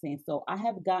 You know what I'm saying? So I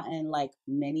have gotten like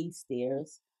many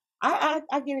stares. I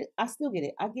get it. I still get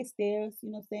it. I get stares.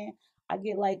 You know what I'm saying? I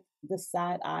get like the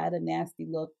side eye, the nasty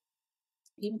look.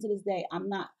 Even to this day, I'm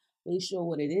not really sure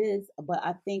what it is, but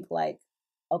I think like,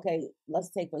 okay, let's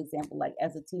take for example, like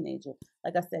as a teenager,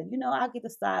 like I said, I get the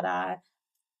side eye.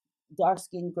 dark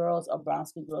skinned girls or brown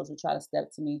skinned girls who try to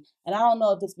step to me. And I don't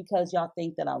know if it's because y'all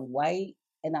think that I'm white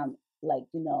and I'm like,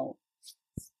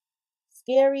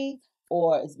 scary,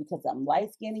 or it's because I'm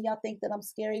light skinned and y'all think that I'm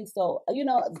scary. So,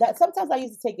 that sometimes I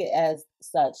used to take it as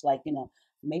such, like,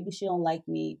 maybe she don't like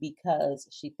me because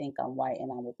she think I'm white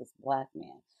and I'm with this black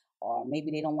man. Or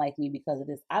maybe they don't like me because of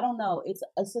this. I don't know. It's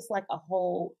just like a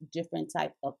whole different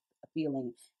type of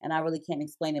feeling. And I really can't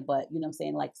explain it, but you know what I'm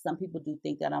saying? Like some people do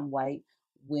think that I'm white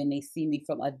when they see me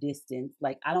from a distance.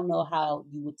 Like I don't know how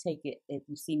you would take it if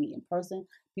you see me in person.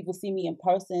 People see me in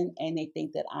person and they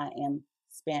think that I am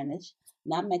Spanish,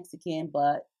 not Mexican,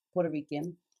 but Puerto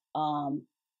Rican. Um,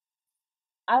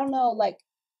 I don't know, like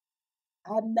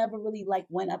I've never really like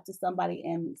went up to somebody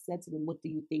and said to them, "What do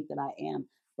you think that I am?"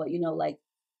 But like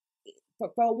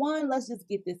for one, let's just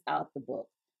get this out the book.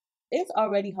 It's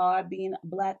already hard being a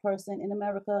black person in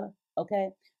America, okay?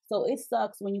 So it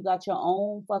sucks when you got your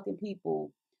own fucking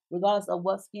people, regardless of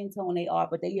what skin tone they are,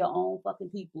 but they your own fucking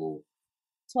people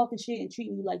talking shit and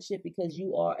treating you like shit because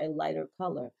you are a lighter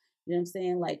color. You know what I'm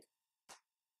saying? Like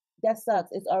that sucks.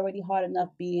 It's already hard enough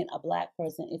being a black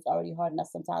person. It's already hard enough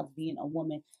sometimes being a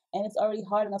woman. And it's already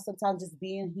hard enough sometimes just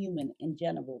being human in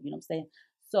general. You know what I'm saying?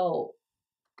 So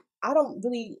I don't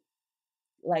really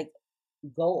like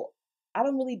go I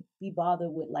don't really be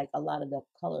bothered with like a lot of the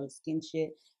color of skin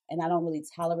shit, and I don't really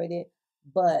tolerate it.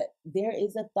 But there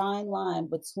is a fine line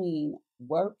between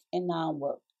work and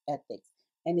non-work ethics.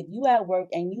 And if you at work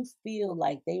and you feel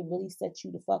like they really set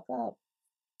you the fuck up,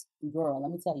 girl,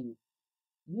 let me tell you,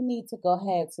 you need to go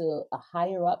ahead to a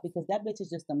higher up because that bitch is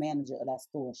just the manager of that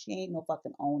store. She ain't no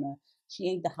fucking owner. She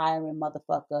ain't the hiring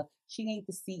motherfucker. She ain't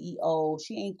the CEO.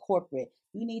 She ain't corporate.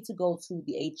 You need to go to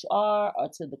the HR or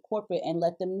to the corporate and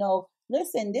let them know,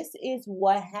 listen, this is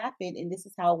what happened and this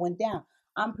is how it went down.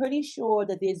 I'm pretty sure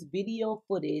that there's video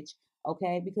footage,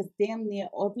 okay, because damn near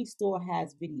every store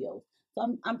has videos.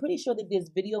 So I'm pretty sure that there's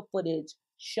video footage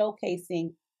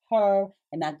showcasing her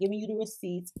and not giving you the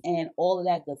receipts and all of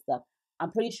that good stuff.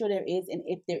 I'm pretty sure there is. And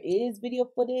if there is video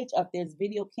footage, or if there's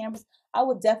video cameras, I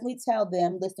would definitely tell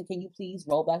them, listen, can you please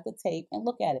roll back the tape and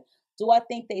look at it? Do I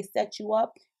think they set you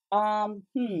up?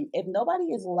 If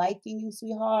nobody is liking you,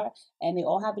 sweetheart, and they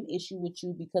all have an issue with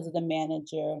you because of the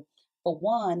manager, for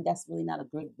one, that's really not a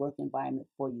good work environment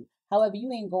for you. However,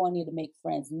 you ain't going there to make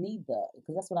friends neither,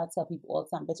 because that's what I tell people all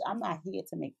the time. Bitch, I'm not here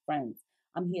to make friends.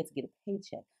 I'm here to get a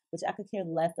paycheck. But I could care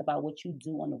less about what you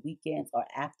do on the weekends or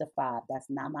after 5. That's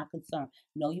not my concern.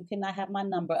 No, you cannot have my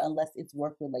number unless it's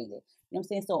work related. You know what I'm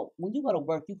saying? So when you go to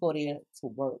work, you go there to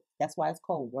work. That's why it's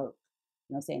called work.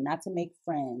 You know what I'm saying? Not to make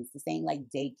friends. This ain't like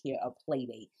daycare or play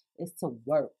date. It's to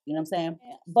work. You know what I'm saying?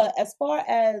 But as far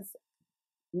as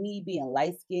me being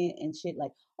light skinned and shit,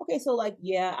 like, okay, so like,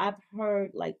 yeah, I've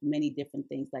heard like many different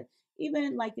things. Like,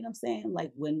 even like, you know what I'm saying?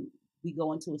 Like when we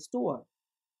go into a store,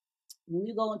 when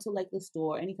you go into like the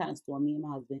store, any kind of store, me and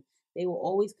my husband, they will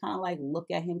always kind of like look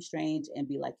at him strange and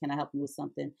be like, "Can I help you with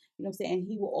something?" You know what I'm saying? And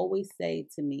he will always say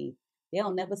to me,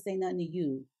 "They'll never say nothing to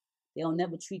you. They'll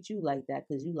never treat you like that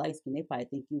because you light skin. They probably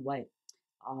think you white."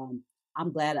 Um,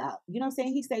 I'm glad you know what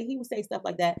I'm saying? He would say stuff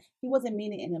like that. He wasn't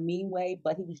meaning it in a mean way,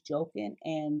 but he was joking.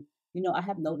 And I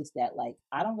have noticed that like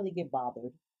I don't really get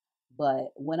bothered,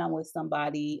 but when I'm with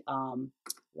somebody,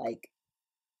 like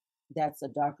that's a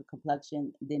darker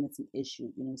complexion, then it's an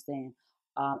issue. You know what I'm saying?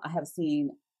 I have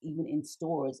seen even in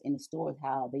the stores,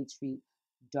 how they treat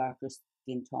darker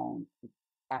skin tone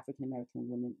African American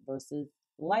women versus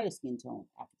lighter skin tone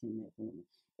African American women.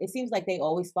 It seems like they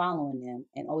always following them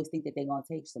and always think that they're gonna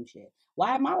take some shit.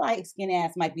 Why my light skin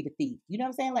ass might be the thief? You know what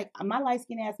I'm saying? Like my light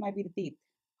skin ass might be the thief.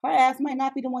 Her ass might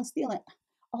not be the one stealing.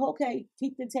 Okay,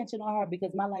 keep the attention on her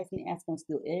because my light skin ass gonna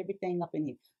steal everything up in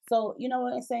here. So you know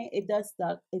what I'm saying? It does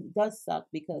suck. It does suck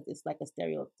because it's like a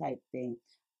stereotype thing.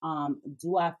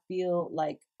 Do I feel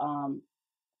like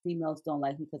females don't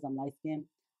like me because I'm light skinned?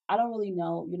 I don't really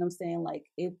know. You know what I'm saying? Like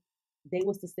if they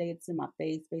was to say it to my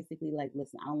face, basically like,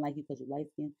 listen, I don't like you because you're light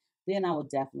skinned, then I would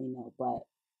definitely know. But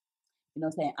you know what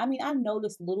I'm saying? I mean, I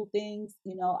noticed little things,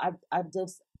 I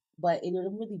just, but it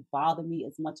didn't really bother me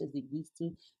as much as it used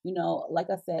to. Like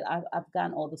I said, I've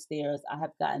gotten all the stares. I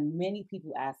have gotten many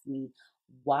people ask me,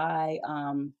 why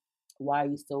are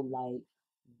you so light?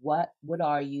 What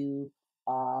are you?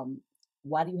 Um,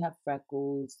 why do you have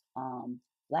freckles?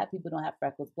 Black people don't have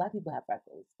freckles. Black people have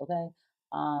freckles, okay?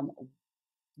 Um,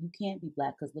 you can't be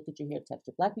black because look at your hair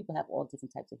texture. Black people have all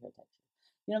different types of hair texture.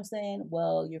 You know what I'm saying?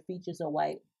 Well, your features are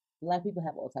white. Black people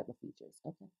have all type of features.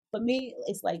 Okay. For me,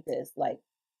 it's like this. Like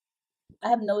I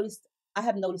have noticed I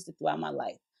have noticed it throughout my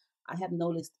life. I have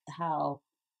noticed how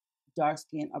dark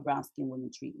skinned or brown skinned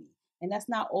women treat me. And that's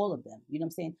not all of them. You know what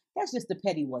I'm saying? That's just the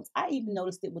petty ones. I even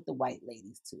noticed it with the white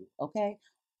ladies too, okay?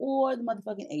 Or the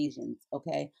motherfucking Asians,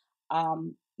 okay?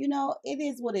 It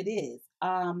is what it is.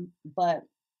 But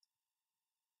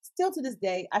still to this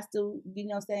day, I still,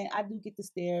 what I'm saying, I do get the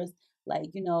stares,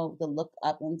 like, the look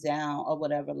up and down or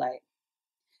whatever, like,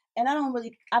 and I don't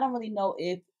really know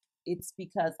if it's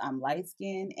because I'm light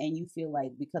skinned and you feel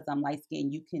like because I'm light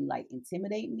skinned you can like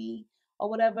intimidate me or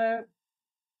whatever.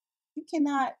 You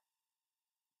cannot,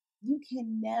 you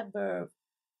can never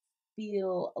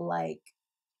feel like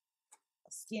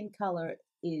skin color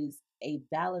is a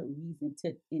valid reason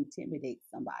to intimidate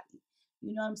somebody.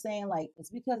 You know what I'm saying? Like,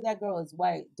 it's because that girl is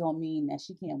white don't mean that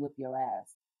she can't whip your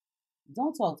ass.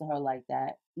 Don't talk to her like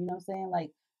that. You know what I'm saying?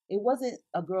 Like, it wasn't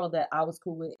a girl that I was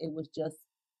cool with. It was just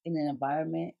in an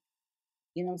environment,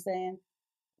 you know what I'm saying,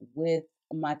 with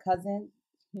my cousin,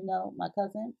 my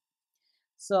cousin.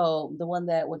 So the one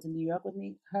that went to New York with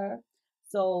me, her.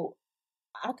 So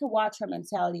I could watch her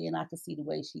mentality and I could see the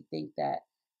way she think that,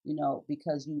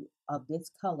 because you of this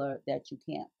color that you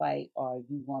can't fight or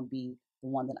you gonna be the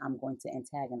one that I'm going to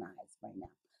antagonize right now.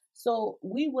 So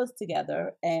we was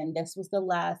together and this was the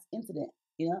last incident.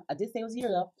 I did say it was a year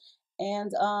ago.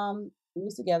 And we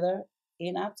was together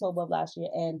in October of last year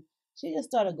and she just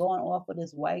started going off with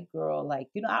this white girl. Like,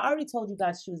 I already told you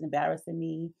guys she was embarrassing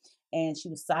me and she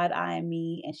was side eyeing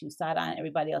me and she was side eyeing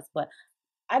everybody else. But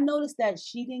I noticed that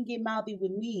she didn't get mouthy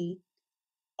with me,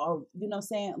 or what I'm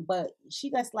saying, but she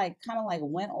just like kind of like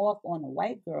went off on a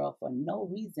white girl for no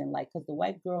reason, like because the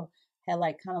white girl had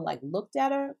like kind of like looked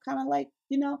at her, kind of like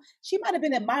she might have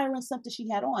been admiring something she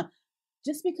had on.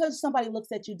 Just because somebody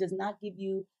looks at you does not give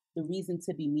you the reason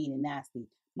to be mean and nasty.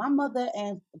 My mother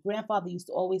and grandfather used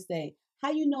to always say,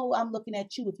 "How you know I'm looking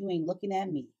at you if you ain't looking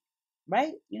at me?"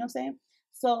 Right? You know what I'm saying?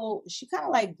 So she kind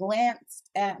of like glanced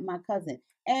at my cousin,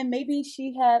 and maybe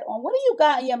she had on, what do you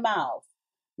got in your mouth?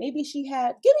 Maybe she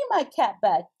had, give me my cap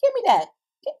back, give me that.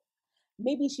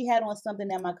 Maybe she had on something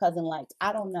that my cousin liked.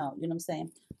 I don't know. You know what I'm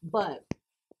saying? But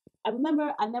I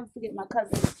remember, I never forget my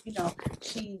cousin.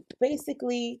 She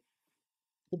basically,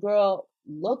 the girl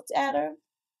looked at her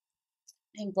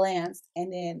and glanced,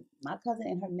 and then my cousin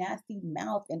in her nasty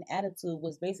mouth and attitude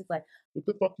was basically like, What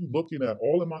the fuck you looking at?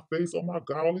 All in my face? Oh my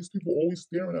god, all these people always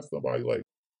staring at somebody like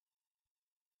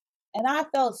and I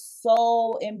felt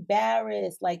so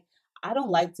embarrassed. Like, I don't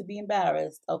like to be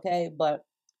embarrassed, okay? But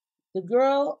the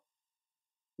girl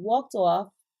walked off.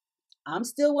 I'm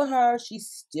still with her. She's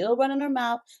still running her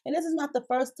mouth. And this is not the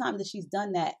first time that she's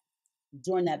done that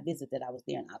during that visit that I was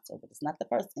there in October. It's not the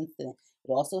first incident.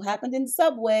 It also happened in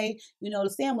Subway,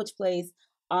 the sandwich place.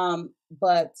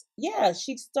 But yeah,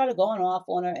 she started going off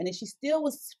on her, and then she still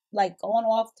was like going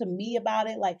off to me about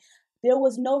it. Like, there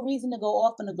was no reason to go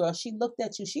off on the girl. She looked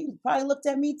at you. She probably looked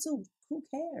at me too. Who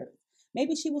cares?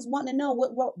 Maybe she was wanting to know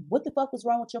what the fuck was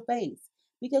wrong with your face.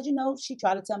 Because she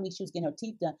tried to tell me she was getting her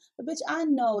teeth done. But bitch, I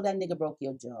know that nigga broke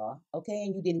your jaw, okay?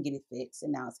 And you didn't get it fixed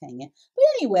and now it's hanging. But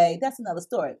anyway, that's another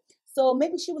story. So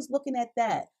maybe she was looking at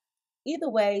that. Either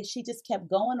way, she just kept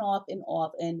going off and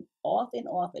off and off and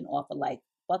off and off for like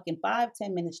fucking 5,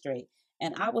 10 minutes straight.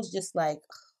 And I was just like,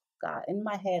 oh, God, in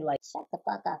my head, like, shut the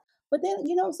fuck up. But then,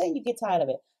 you know what I'm saying? You get tired of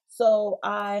it. So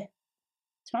I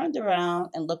turned around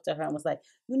and looked at her and was like,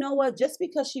 you know what? Just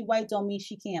because she white don't mean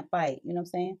she can't fight. You know what I'm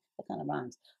saying? That kind of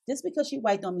rhymes. Just because she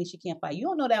white don't mean she can't fight. You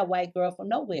don't know that white girl from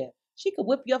nowhere. She could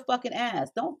whip your fucking ass.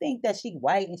 Don't think that she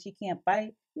white and she can't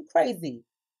fight. You crazy.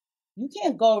 You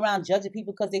can't go around judging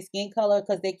people because they skin color,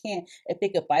 because they can't, if they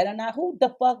could fight or not. Who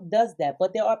the fuck does that?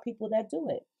 But there are people that do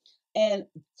it. And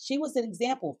she was an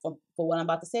example for what I'm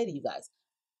about to say to you guys.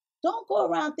 Don't go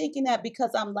around thinking that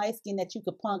because I'm light skinned that you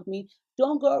could punk me.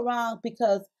 Don't go around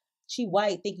because she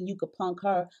white thinking you could punk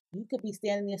her. You could be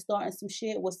standing there starting some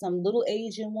shit with some little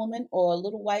Asian woman or a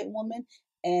little white woman,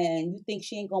 and you think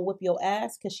she ain't gonna whip your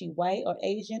ass because she white or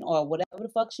Asian or whatever the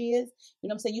fuck she is. You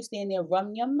know what I'm saying? You stand there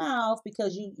running your mouth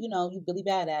because you Billy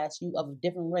Badass, you of a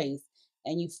different race,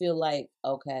 and you feel like,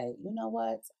 okay, you know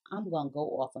what? I'm gonna go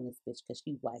off on this bitch because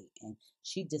she white and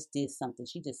she just did something.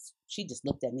 She just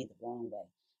looked at me the wrong way.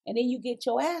 And then you get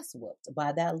your ass whooped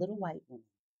by that little white woman.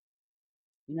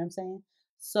 You know what I'm saying?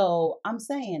 So I'm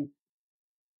saying,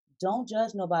 don't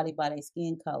judge nobody by their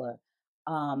skin color.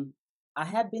 Um, I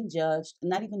have been judged,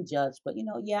 not even judged, but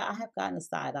yeah, I have gotten a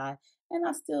side eye, and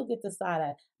I still get the side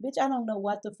eye. Bitch, I don't know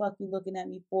what the fuck you looking at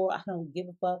me for. I don't give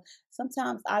a fuck.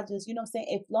 Sometimes I just, you know what I'm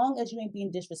saying? As long as you ain't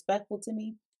being disrespectful to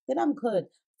me, then I'm good.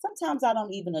 Sometimes I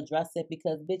don't even address it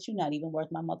because, bitch, you're not even worth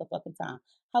my motherfucking time.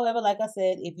 However, like I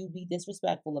said, if you be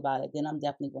disrespectful about it, then I'm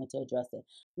definitely going to address it.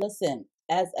 Listen,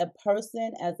 as a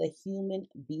person, as a human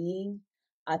being,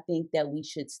 I think that we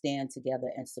should stand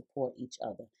together and support each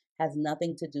other. Has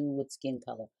nothing to do with skin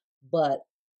color, but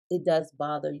it does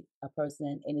bother a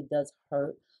person and it does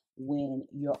hurt when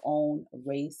your own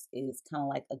race is kind of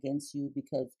like against you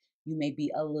because you may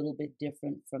be a little bit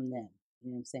different from them. You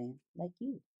know what I'm saying? Like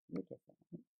you're different.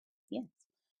 Yes.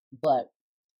 But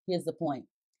here's the point.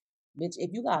 Bitch,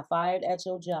 if you got fired at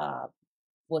your job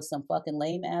for some fucking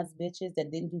lame ass bitches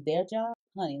that didn't do their job,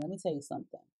 honey, let me tell you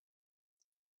something.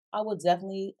 I would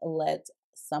definitely let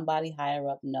somebody higher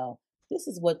up know this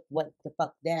is what the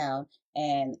fuck down,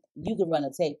 and you can run a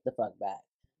tape the fuck back.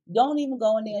 Don't even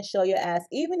go in there and show your ass.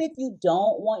 Even if you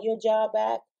don't want your job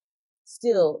back,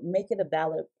 still make it a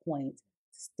valid point.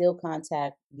 Still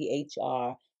contact the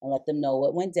HR and let them know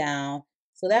what went down.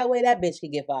 So that way that bitch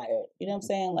can get fired. You know what I'm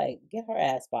saying? Like, get her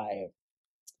ass fired.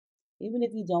 Even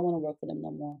if you don't want to work for them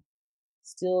no more,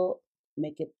 still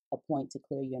make it a point to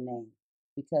clear your name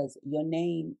because your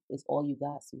name is all you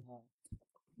got, sweetheart.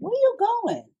 Where you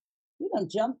going? You done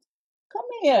jumped. Come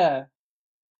here.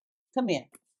 Come here.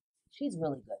 She's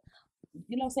really good.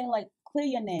 You know what I'm saying? Like, clear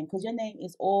your name because your name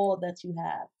is all that you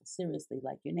have. Seriously,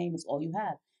 like, your name is all you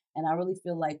have. And I really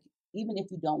feel like even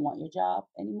if you don't want your job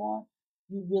anymore,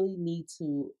 you really need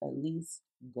to at least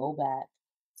go back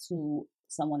to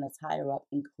someone that's higher up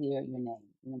and clear your name.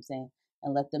 You know what I'm saying?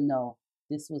 And let them know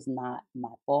this was not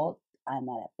my fault. I'm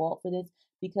not at fault for this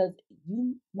because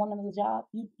you want another job.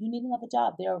 You need another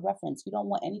job. They're a reference. You don't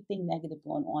want anything negative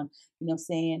going on. You know what I'm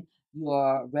saying?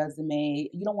 Your resume.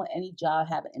 You don't want any job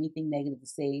having anything negative to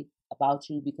say about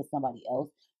you because somebody else.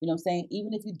 You know what I'm saying?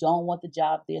 Even if you don't want the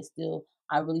job there still,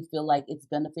 I really feel like it's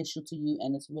beneficial to you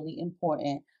and it's really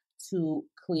important to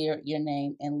clear your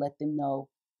name and let them know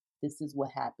this is what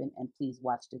happened and please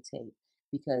watch the tape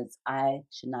because I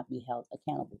should not be held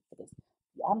accountable for this.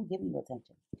 I'm giving you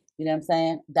attention. You know what I'm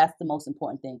saying? That's the most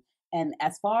important thing. And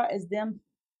as far as them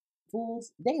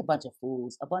fools, they a bunch of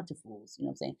fools, a bunch of fools. You know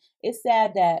what I'm saying? It's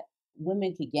sad that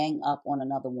women could gang up on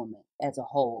another woman as a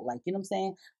whole. Like, you know what I'm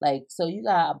saying? Like, so you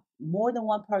got more than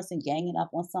one person ganging up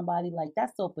on somebody. Like,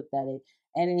 that's so pathetic.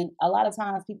 And then a lot of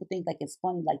times people think like it's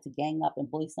funny like to gang up and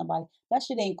bully somebody. That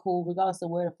shit ain't cool, regardless of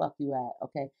where the fuck you at.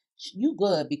 Okay, you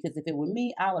good because if it were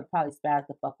me, I would probably spaz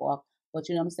the fuck off. But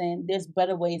you know what I'm saying? There's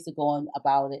better ways to go on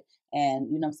about it. And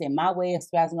you know what I'm saying? My way of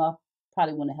spazzing off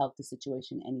probably wouldn't help the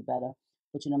situation any better.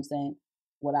 But you know what I'm saying?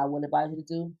 What I would advise you to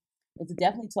do is to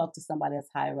definitely talk to somebody that's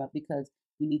higher up because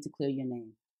you need to clear your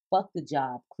name. Fuck the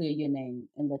job, clear your name,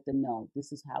 and let them know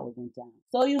this is how it went down.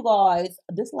 So, you guys,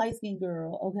 this light skinned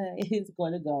girl, okay, is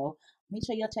going to go. Make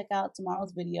sure y'all check out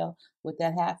tomorrow's video with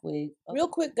that half wig. Real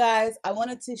quick, guys, I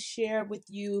wanted to share with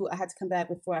you. I had to come back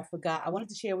before I forgot. I wanted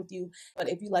to share with you, but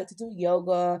if you like to do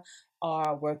yoga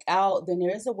or work out, then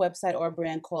there is a website or a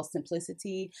brand called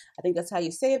Simplicity. I think that's how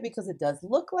you say it because it does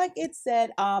look like it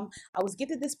said. I was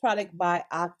gifted this product by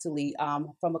Octoly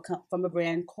from a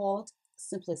brand called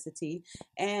Simplicity,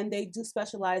 and they do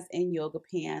specialize in yoga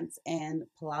pants and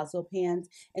palazzo pants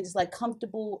and just like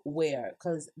comfortable wear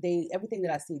because they everything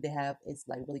that I see they have is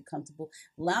like really comfortable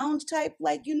lounge type,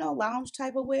 like lounge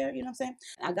type of wear. You know what I'm saying?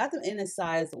 I got them in a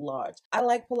size large. I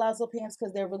like palazzo pants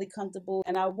because they're really comfortable,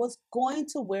 and I was going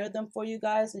to wear them for you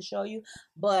guys and show you,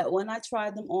 but when I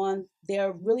tried them on, they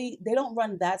don't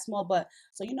run that small, but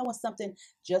so when something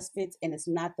just fits and it's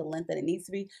not the length that it needs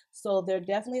to be. So they're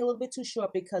definitely a little bit too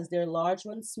short because they're large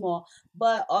and small.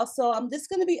 But also, I'm just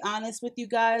going to be honest with you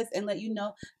guys and let you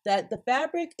know that the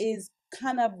fabric is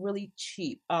kind of really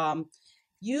cheap.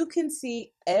 You can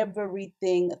see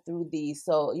everything through these.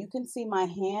 So you can see my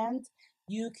hand.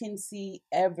 You can see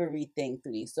everything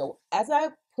through these. So as I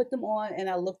put them on and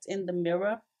I looked in the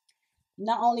mirror,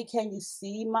 not only can you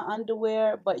see my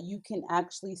underwear, but you can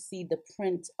actually see the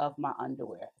print of my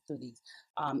underwear through these.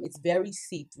 It's very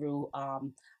see-through.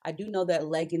 I do know that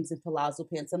leggings and palazzo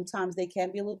pants, sometimes they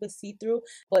can be a little bit see-through,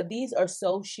 but these are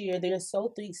so sheer, they're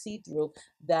so see-through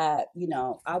that,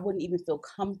 I wouldn't even feel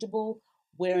comfortable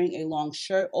wearing a long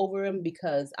shirt over them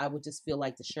because I would just feel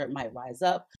like the shirt might rise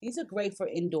up. These are great for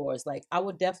indoors. Like, I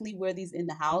would definitely wear these in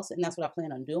the house, and that's what I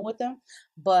plan on doing with them.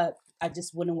 But I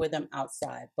just wouldn't wear them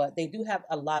outside. But they do have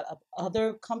a lot of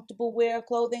other comfortable wear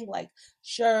clothing like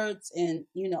shirts and,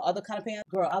 other kind of pants.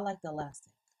 Girl, I like the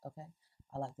elastic, okay?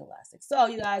 I like the elastic. So,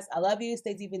 you guys, I love you.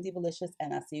 Stay deep and delicious,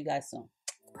 and I'll see you guys soon.